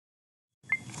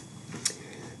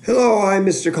Hello, I'm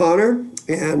Mr. Connor,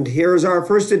 and here's our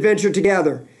first adventure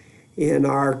together in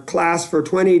our class for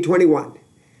 2021.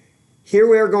 Here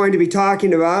we are going to be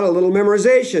talking about a little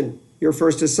memorization, your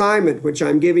first assignment, which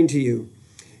I'm giving to you.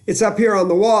 It's up here on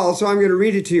the wall, so I'm going to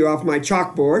read it to you off my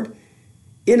chalkboard.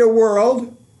 In a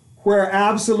world where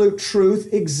absolute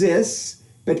truth exists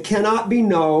but cannot be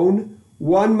known,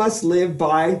 one must live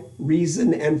by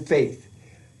reason and faith.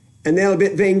 And then a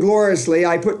bit vaingloriously,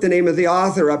 I put the name of the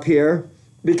author up here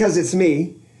because it's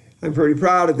me. I'm pretty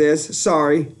proud of this.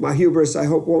 Sorry, my hubris, I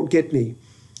hope, won't get me.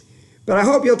 But I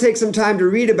hope you'll take some time to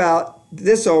read about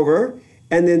this over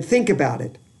and then think about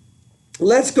it.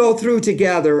 Let's go through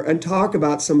together and talk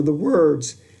about some of the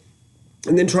words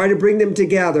and then try to bring them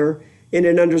together in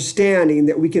an understanding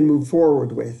that we can move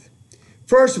forward with.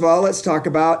 First of all, let's talk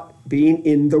about being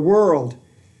in the world.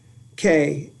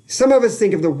 Okay, some of us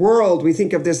think of the world, we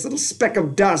think of this little speck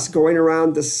of dust going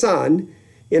around the sun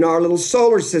in our little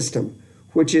solar system,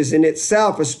 which is in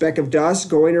itself a speck of dust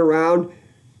going around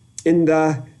in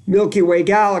the Milky Way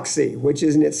galaxy, which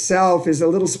is in itself is a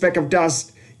little speck of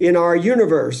dust in our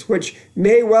universe, which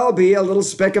may well be a little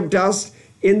speck of dust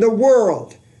in the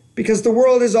world, because the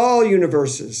world is all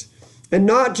universes, and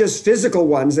not just physical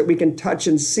ones that we can touch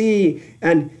and see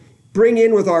and bring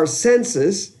in with our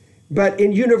senses, but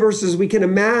in universes we can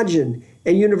imagine,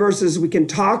 and universes we can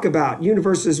talk about,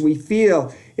 universes we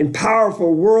feel, in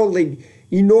powerful, worldly,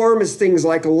 enormous things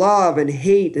like love and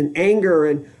hate and anger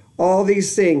and all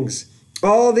these things.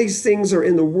 All these things are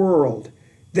in the world.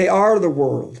 They are the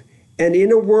world. And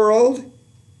in a world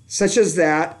such as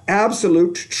that,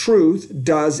 absolute truth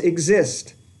does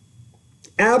exist.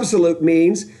 Absolute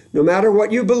means no matter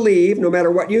what you believe, no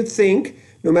matter what you think,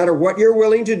 no matter what you're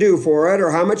willing to do for it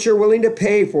or how much you're willing to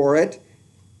pay for it,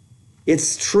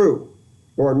 it's true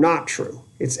or not true.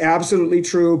 It's absolutely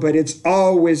true, but it's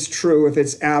always true if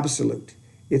it's absolute.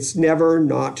 It's never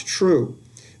not true.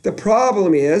 The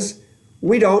problem is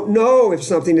we don't know if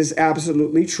something is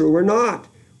absolutely true or not.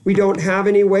 We don't have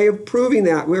any way of proving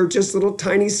that. We're just little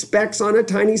tiny specks on a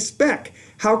tiny speck.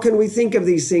 How can we think of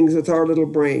these things with our little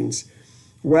brains?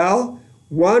 Well,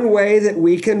 one way that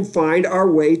we can find our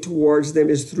way towards them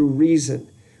is through reason.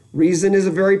 Reason is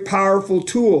a very powerful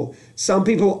tool. Some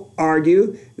people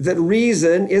argue that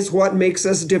reason is what makes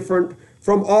us different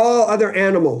from all other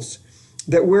animals,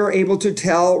 that we're able to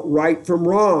tell right from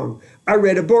wrong. I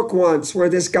read a book once where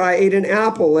this guy ate an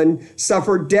apple and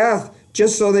suffered death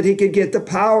just so that he could get the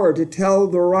power to tell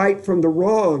the right from the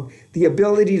wrong, the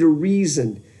ability to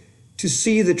reason, to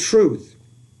see the truth.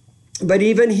 But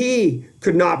even he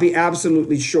could not be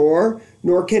absolutely sure,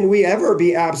 nor can we ever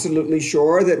be absolutely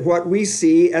sure that what we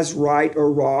see as right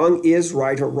or wrong is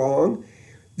right or wrong.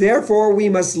 Therefore, we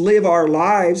must live our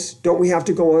lives. Don't we have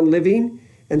to go on living?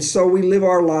 And so we live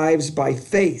our lives by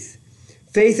faith.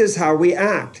 Faith is how we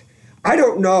act. I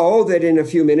don't know that in a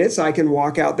few minutes I can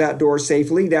walk out that door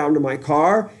safely down to my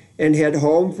car and head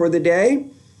home for the day.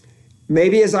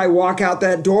 Maybe as I walk out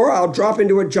that door, I'll drop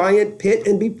into a giant pit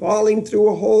and be falling through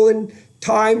a hole in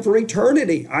time for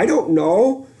eternity. I don't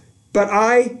know, but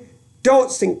I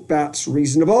don't think that's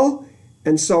reasonable.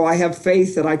 And so I have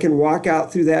faith that I can walk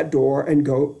out through that door and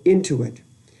go into it.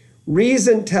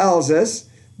 Reason tells us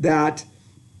that,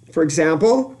 for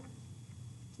example,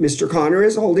 Mr. Connor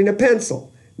is holding a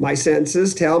pencil. My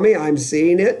senses tell me I'm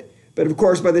seeing it. But of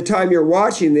course, by the time you're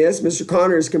watching this, Mr.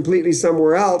 Connor is completely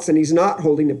somewhere else and he's not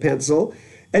holding a pencil.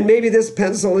 And maybe this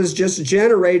pencil is just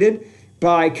generated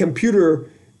by computer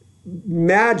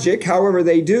magic, however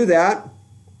they do that,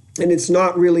 and it's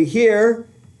not really here.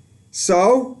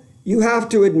 So you have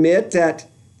to admit that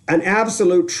an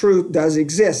absolute truth does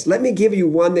exist. Let me give you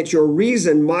one that your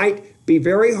reason might be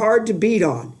very hard to beat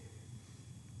on.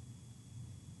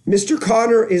 Mr.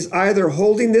 Connor is either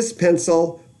holding this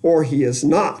pencil or he is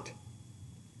not.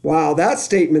 Wow, that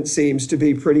statement seems to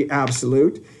be pretty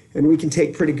absolute, and we can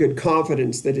take pretty good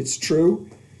confidence that it's true.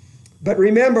 But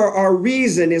remember, our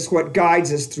reason is what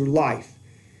guides us through life.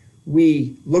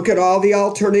 We look at all the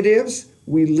alternatives,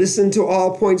 we listen to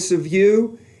all points of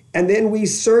view, and then we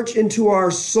search into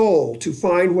our soul to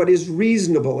find what is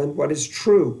reasonable and what is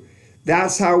true.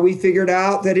 That's how we figured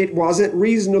out that it wasn't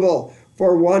reasonable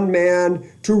for one man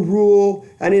to rule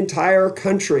an entire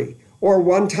country or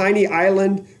one tiny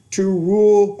island to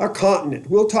rule a continent.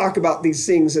 We'll talk about these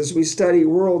things as we study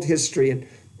world history and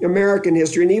American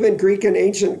history and even Greek and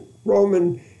ancient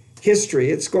Roman history.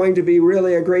 It's going to be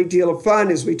really a great deal of fun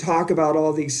as we talk about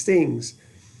all these things.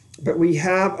 But we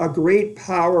have a great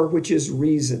power, which is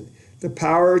reason, the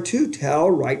power to tell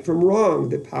right from wrong,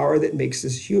 the power that makes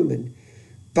us human.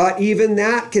 But even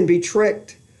that can be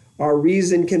tricked. Our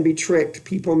reason can be tricked.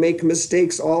 People make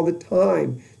mistakes all the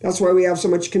time. That's why we have so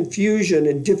much confusion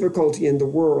and difficulty in the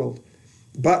world.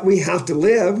 But we have to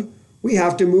live. We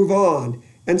have to move on.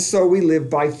 And so we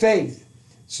live by faith.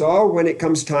 So when it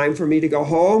comes time for me to go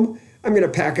home, I'm going to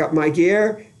pack up my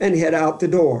gear and head out the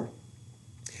door.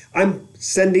 I'm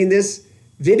sending this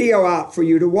video out for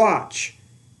you to watch.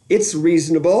 It's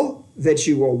reasonable that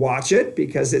you will watch it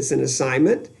because it's an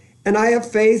assignment. And I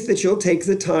have faith that you'll take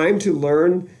the time to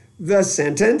learn the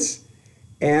sentence.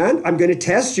 And I'm going to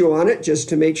test you on it just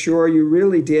to make sure you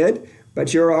really did.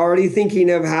 But you're already thinking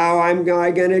of how I'm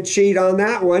going to cheat on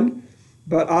that one.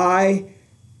 But I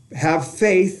have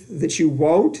faith that you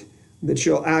won't, that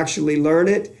you'll actually learn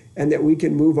it, and that we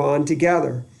can move on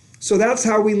together. So that's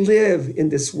how we live in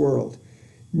this world.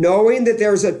 Knowing that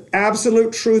there's an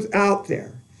absolute truth out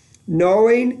there.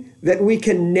 Knowing that we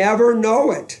can never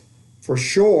know it for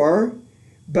sure,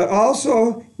 but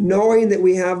also knowing that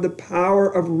we have the power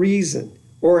of reason,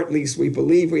 or at least we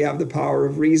believe we have the power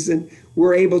of reason.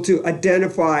 We're able to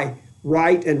identify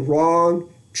right and wrong,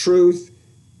 truth,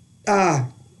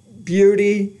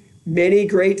 beauty. Many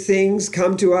great things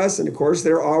come to us, and of course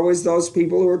there are always those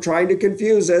people who are trying to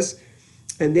confuse us,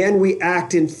 and then we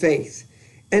act in faith.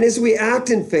 And as we act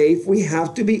in faith, we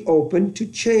have to be open to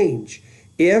change.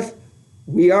 If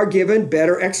we are given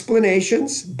better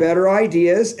explanations, better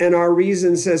ideas, and our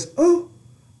reason says, oh,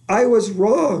 I was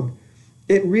wrong.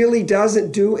 It really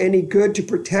doesn't do any good to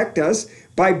protect us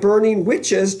by burning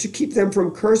witches to keep them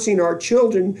from cursing our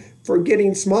children for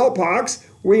getting smallpox.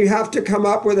 We have to come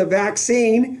up with a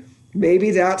vaccine.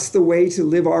 Maybe that's the way to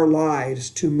live our lives,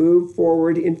 to move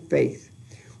forward in faith.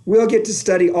 We'll get to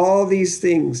study all these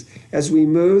things as we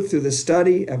move through the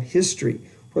study of history,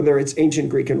 whether it's ancient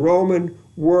Greek and Roman,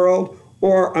 world,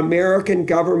 or American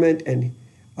government and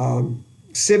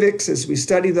civics as we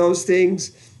study those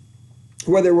things,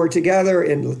 whether we're together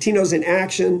in Latinos in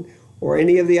Action or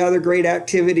any of the other great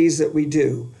activities that we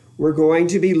do. We're going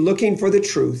to be looking for the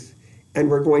truth, and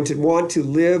we're going to want to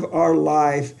live our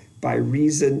life by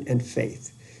reason and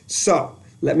faith. So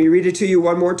let me read it to you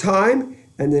one more time,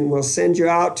 and then we'll send you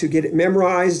out to get it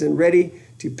memorized and ready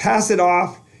to pass it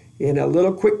off in a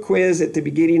little quick quiz at the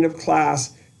beginning of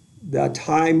class, the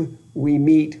time we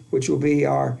meet, which will be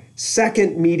our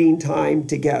second meeting time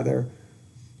together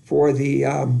for the,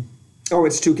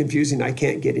 it's too confusing, I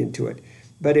can't get into it.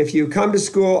 But if you come to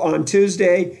school on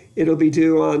Tuesday, it'll be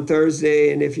due on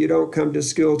Thursday, and if you don't come to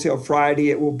school till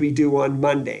Friday, it will be due on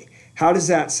Monday. How does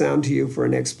that sound to you for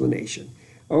an explanation?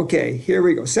 Okay, here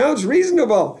we go. Sounds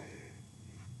reasonable.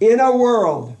 In a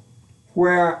world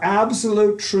where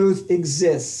absolute truth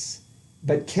exists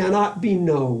but cannot be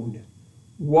known,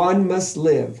 one must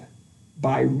live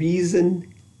by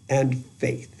reason and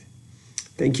faith.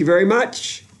 Thank you very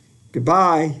much.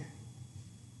 Goodbye.